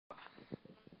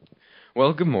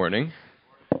Well, good morning.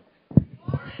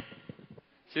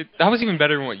 See, that was even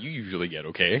better than what you usually get,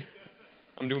 okay?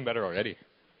 I'm doing better already.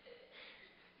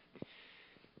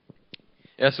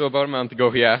 Yeah, so about a month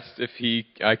ago, he asked if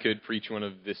I could preach one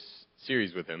of this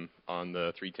series with him on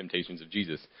the 3 temptations of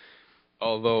Jesus.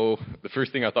 Although, the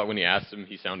first thing I thought when he asked him,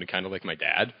 he sounded kind of like my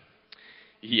dad.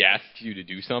 He asks you to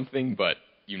do something, but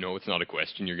you know it's not a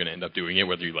question. You're going to end up doing it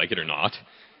whether you like it or not.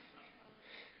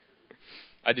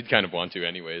 I did kind of want to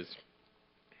anyways.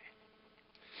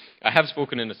 I have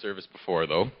spoken in a service before,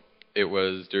 though. It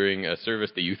was during a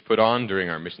service the youth put on during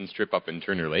our missions trip up in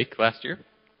Turner Lake last year.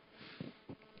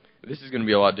 This is going to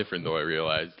be a lot different, though, I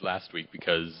realized last week,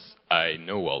 because I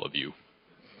know all of you.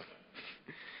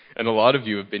 And a lot of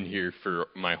you have been here for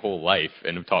my whole life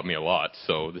and have taught me a lot,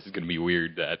 so this is going to be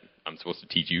weird that I'm supposed to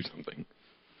teach you something.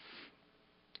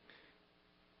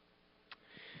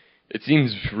 It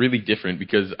seems really different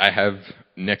because I have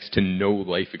next to no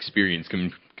life experience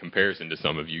comparison to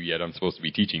some of you, yet I'm supposed to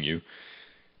be teaching you.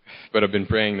 But I've been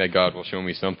praying that God will show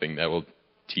me something that will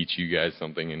teach you guys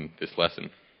something in this lesson.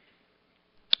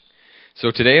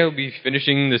 So today I'll be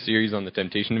finishing the series on the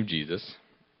temptation of Jesus.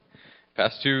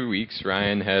 Past 2 weeks,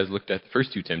 Ryan has looked at the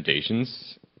first 2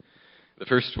 temptations. The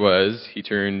first was he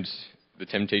turned the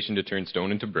temptation to turn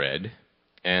stone into bread,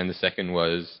 and the second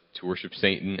was to worship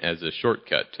Satan as a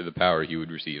shortcut to the power he would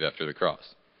receive after the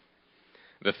cross.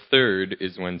 The third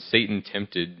is when Satan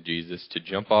tempted Jesus to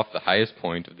jump off the highest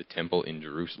point of the temple in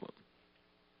Jerusalem.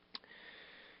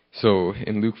 So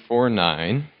in Luke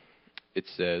 4:9, it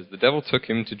says, "The devil took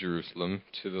him to Jerusalem,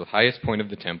 to the highest point of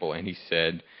the temple, and he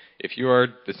said, 'If you are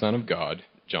the Son of God,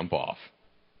 jump off.'"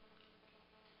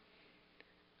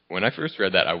 When I first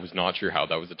read that, I was not sure how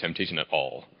that was a temptation at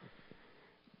all.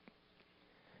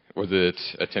 Was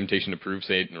it a temptation to prove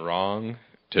Satan wrong,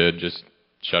 to just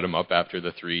shut him up after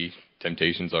the 3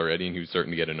 temptations already and he was starting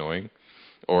to get annoying?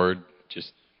 Or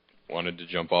just wanted to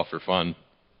jump off for fun,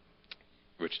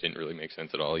 which didn't really make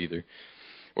sense at all either.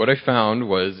 What I found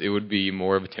was it would be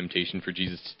more of a temptation for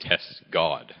Jesus to test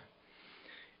God.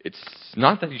 It's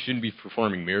not that he shouldn't be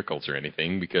performing miracles or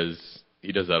anything, because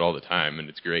he does that all the time and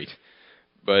it's great.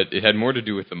 But it had more to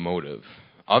do with the motive.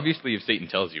 Obviously, if Satan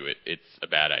tells you it, it's a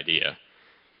bad idea.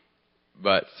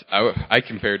 But I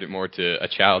compared it more to a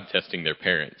child testing their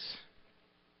parents.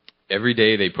 Every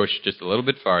day they push just a little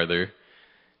bit farther,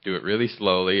 do it really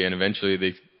slowly, and eventually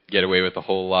they get away with a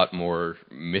whole lot more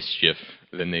mischief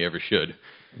than they ever should.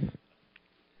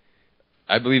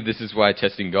 I believe this is why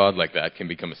testing God like that can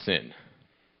become a sin.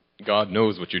 God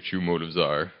knows what your true motives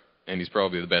are, and he's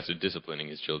probably the best at disciplining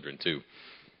his children too.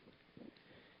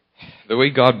 The way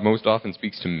God most often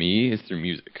speaks to me is through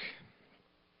music.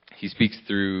 He speaks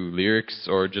through lyrics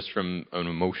or just from an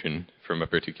emotion from a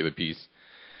particular piece.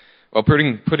 While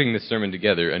putting this sermon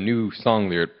together, a new song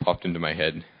lyric popped into my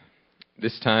head.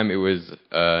 This time it was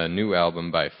a new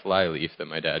album by Flyleaf that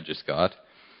my dad just got.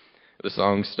 The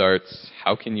song starts,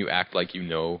 "How can you act like you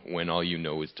know when all you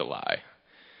know is to lie?"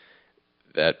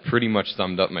 That pretty much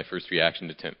summed up my first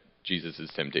reaction to Jesus'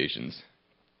 temptations.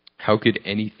 How could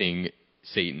anything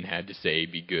Satan had to say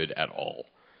be good at all?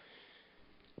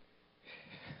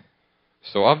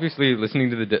 So obviously listening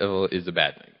to the devil is a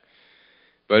bad thing.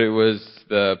 But it was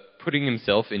the putting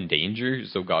himself in danger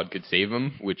so God could save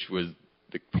him, which was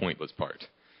the pointless part.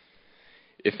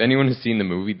 If anyone has seen the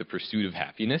movie The Pursuit of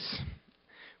Happiness,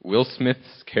 Will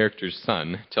Smith's character's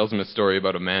son tells him a story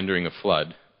about a man during a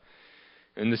flood.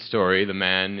 In the story, the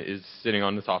man is sitting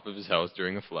on the top of his house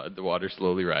during a flood, the water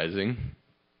slowly rising.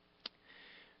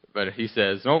 But he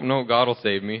says, no, God will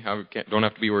save me. I don't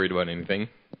have to be worried about anything.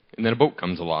 And then a boat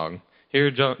comes along.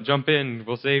 "Here, jump in,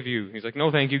 we'll save you." He's like,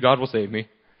 "No, thank you, God will save me."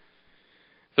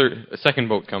 A second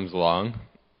boat comes along.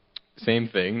 Same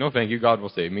thing. "No, thank you, God will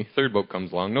save me." Third boat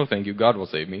comes along. "No, thank you, God will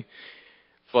save me."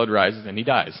 Flood rises and he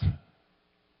dies.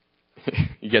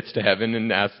 He gets to heaven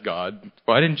and asks God,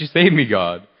 "Why didn't you save me,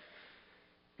 God?"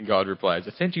 And God replies,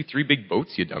 "I sent you 3 big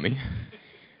boats, you dummy."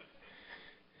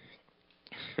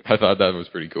 I thought that was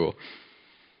pretty cool.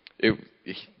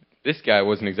 This guy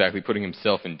wasn't exactly putting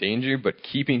himself in danger, but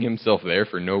keeping himself there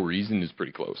for no reason is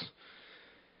pretty close.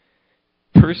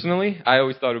 Personally, I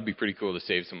always thought it would be pretty cool to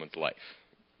save someone's life,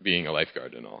 being a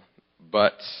lifeguard and all.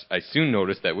 But I soon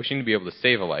noticed that wishing to be able to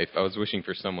save a life, I was wishing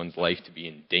for someone's life to be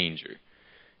in danger.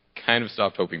 Kind of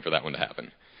stopped hoping for that one to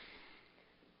happen.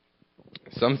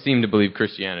 Some seem to believe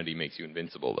Christianity makes you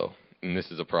invincible, though, and this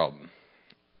is a problem.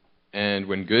 And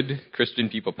when good Christian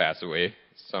people pass away,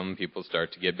 some people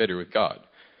start to get bitter with God.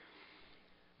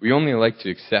 We only like to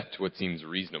accept what seems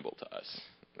reasonable to us.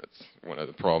 That's one of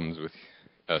the problems with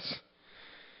us.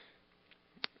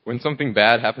 When something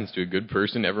bad happens to a good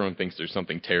person, everyone thinks there's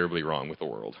something terribly wrong with the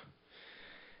world.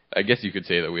 I guess you could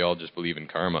say that we all just believe in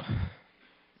karma.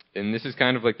 And this is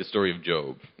kind of like the story of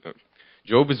Job.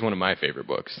 Job is one of my favorite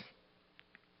books.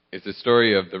 It's the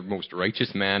story of the most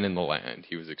righteous man in the land.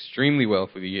 He was extremely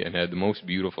wealthy and had the most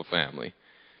beautiful family.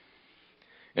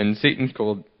 And Satan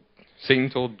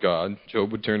told God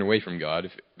Job would turn away from God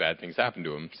if bad things happened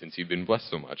to him, since he'd been blessed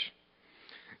so much.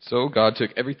 So God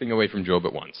took everything away from Job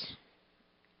at once.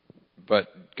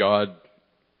 But Job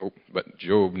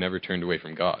never turned away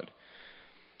from God.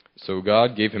 So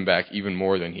God gave him back even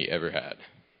more than he ever had.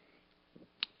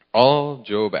 All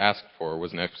Job asked for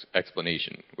was an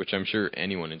explanation, which I'm sure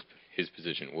anyone in his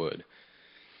position would.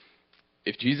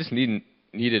 If Jesus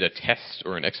needed a test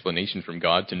or an explanation from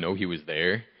God to know he was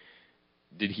there,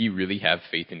 did he really have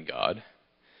faith in God?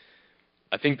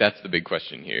 I think that's the big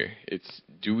question here. It's,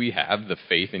 do we have the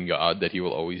faith in God that he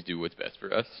will always do what's best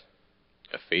for us?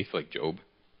 A faith like Job?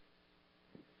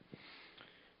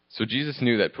 So Jesus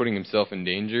knew that putting himself in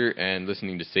danger and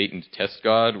listening to Satan to test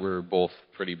God were both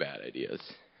pretty bad ideas.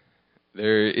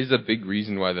 There is a big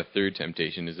reason why the third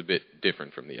temptation is a bit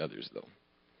different from the others, though.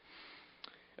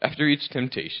 After each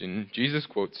temptation, Jesus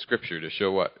quotes Scripture to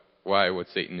show why what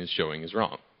Satan is showing is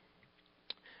wrong.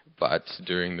 But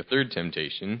during the third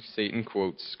temptation, Satan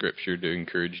quotes Scripture to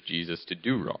encourage Jesus to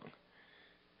do wrong.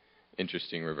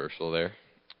 Interesting reversal there.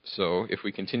 So, if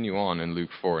we continue on in Luke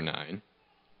 4:9,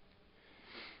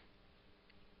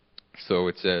 so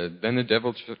it said, "Then the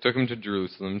devil took him to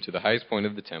Jerusalem, to the highest point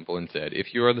of the temple, and said,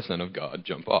 'If you are the Son of God,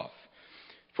 jump off.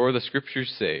 For the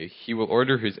Scriptures say, he will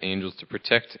order his angels to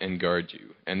protect and guard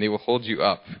you, and they will hold you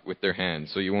up with their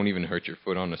hands, so you won't even hurt your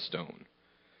foot on a stone.'"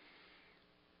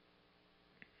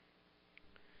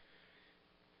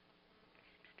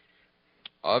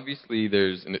 Obviously,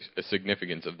 there's a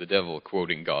significance of the devil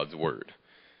quoting God's word.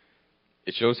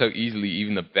 It shows how easily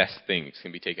even the best things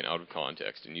can be taken out of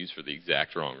context and used for the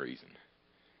exact wrong reason.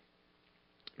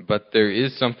 But there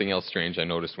is something else strange I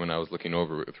noticed when I was looking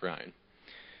over it with Ryan.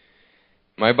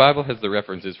 My Bible has the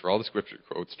references for all the scripture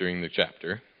quotes during the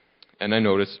chapter, and I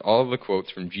noticed all of the quotes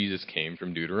from Jesus came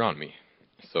from Deuteronomy.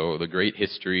 So the great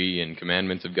history and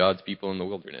commandments of God's people in the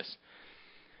wilderness.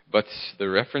 But the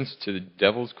reference to the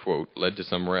devil's quote led to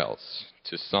somewhere else,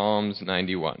 to Psalms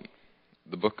 91.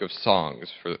 The book of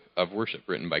songs of worship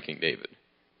written by King David.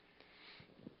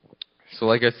 So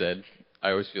like I said, I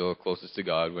always feel closest to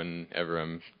God whenever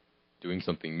I'm doing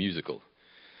something musical.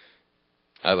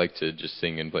 I like to just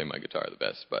sing and play my guitar the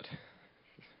best,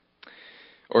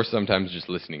 or sometimes just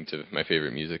listening to my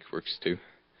favorite music works too.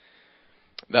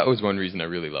 That was one reason I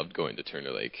really loved going to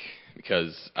Turner Lake,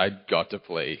 because I got to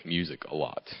play music a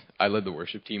lot. I led the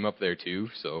worship team up there too,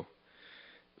 so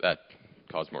that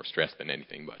caused more stress than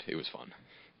anything, but it was fun.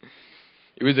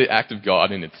 It was the act of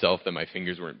God in itself that my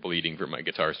fingers weren't bleeding from my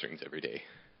guitar strings every day.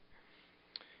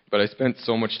 But I spent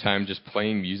so much time just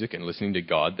playing music and listening to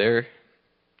God there,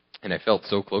 and I felt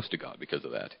so close to God because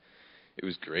of that. It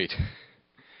was great.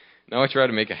 Now I try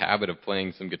to make a habit of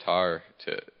playing some guitar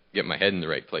to get my head in the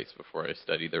right place before I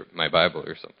study my Bible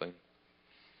or something.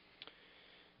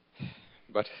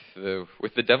 But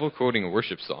with the devil quoting a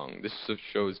worship song, this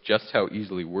shows just how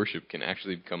easily worship can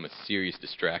actually become a serious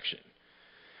distraction.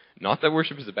 Not that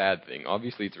worship is a bad thing.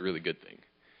 Obviously, it's a really good thing.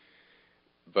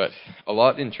 But a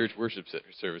lot in church worship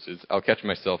services, I'll catch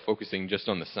myself focusing just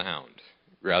on the sound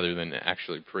rather than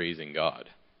actually praising God.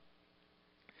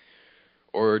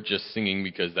 Or just singing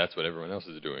because that's what everyone else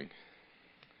is doing.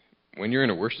 When you're in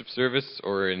a worship service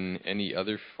or in any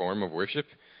other form of worship,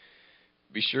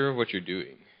 be sure of what you're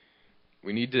doing.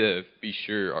 We need to be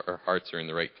sure our hearts are in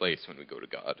the right place when we go to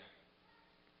God.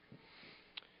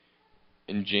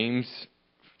 In James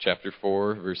chapter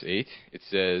 4, verse 8, it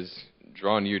says,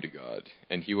 "Draw near to God,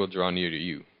 and he will draw near to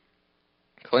you.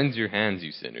 Cleanse your hands,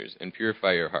 you sinners, and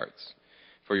purify your hearts,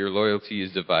 for your loyalty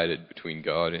is divided between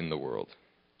God and the world."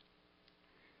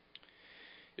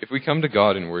 If we come to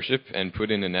God in worship and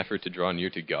put in an effort to draw near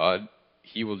to God,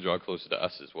 he will draw closer to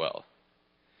us as well.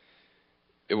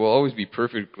 It will always be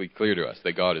perfectly clear to us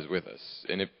that God is with us,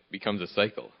 and it becomes a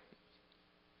cycle.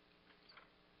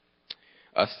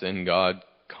 Us and God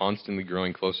constantly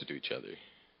growing closer to each other.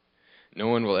 No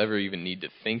one will ever even need to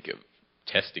think of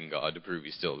testing God to prove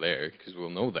he's still there, because we'll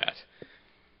know that.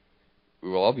 We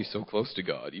will all be so close to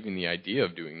God, even the idea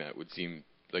of doing that would seem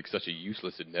like such a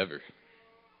useless endeavor.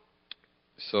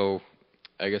 So,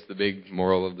 I guess the big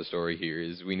moral of the story here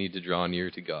is we need to draw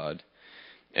near to God,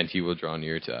 and he will draw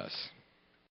near to us.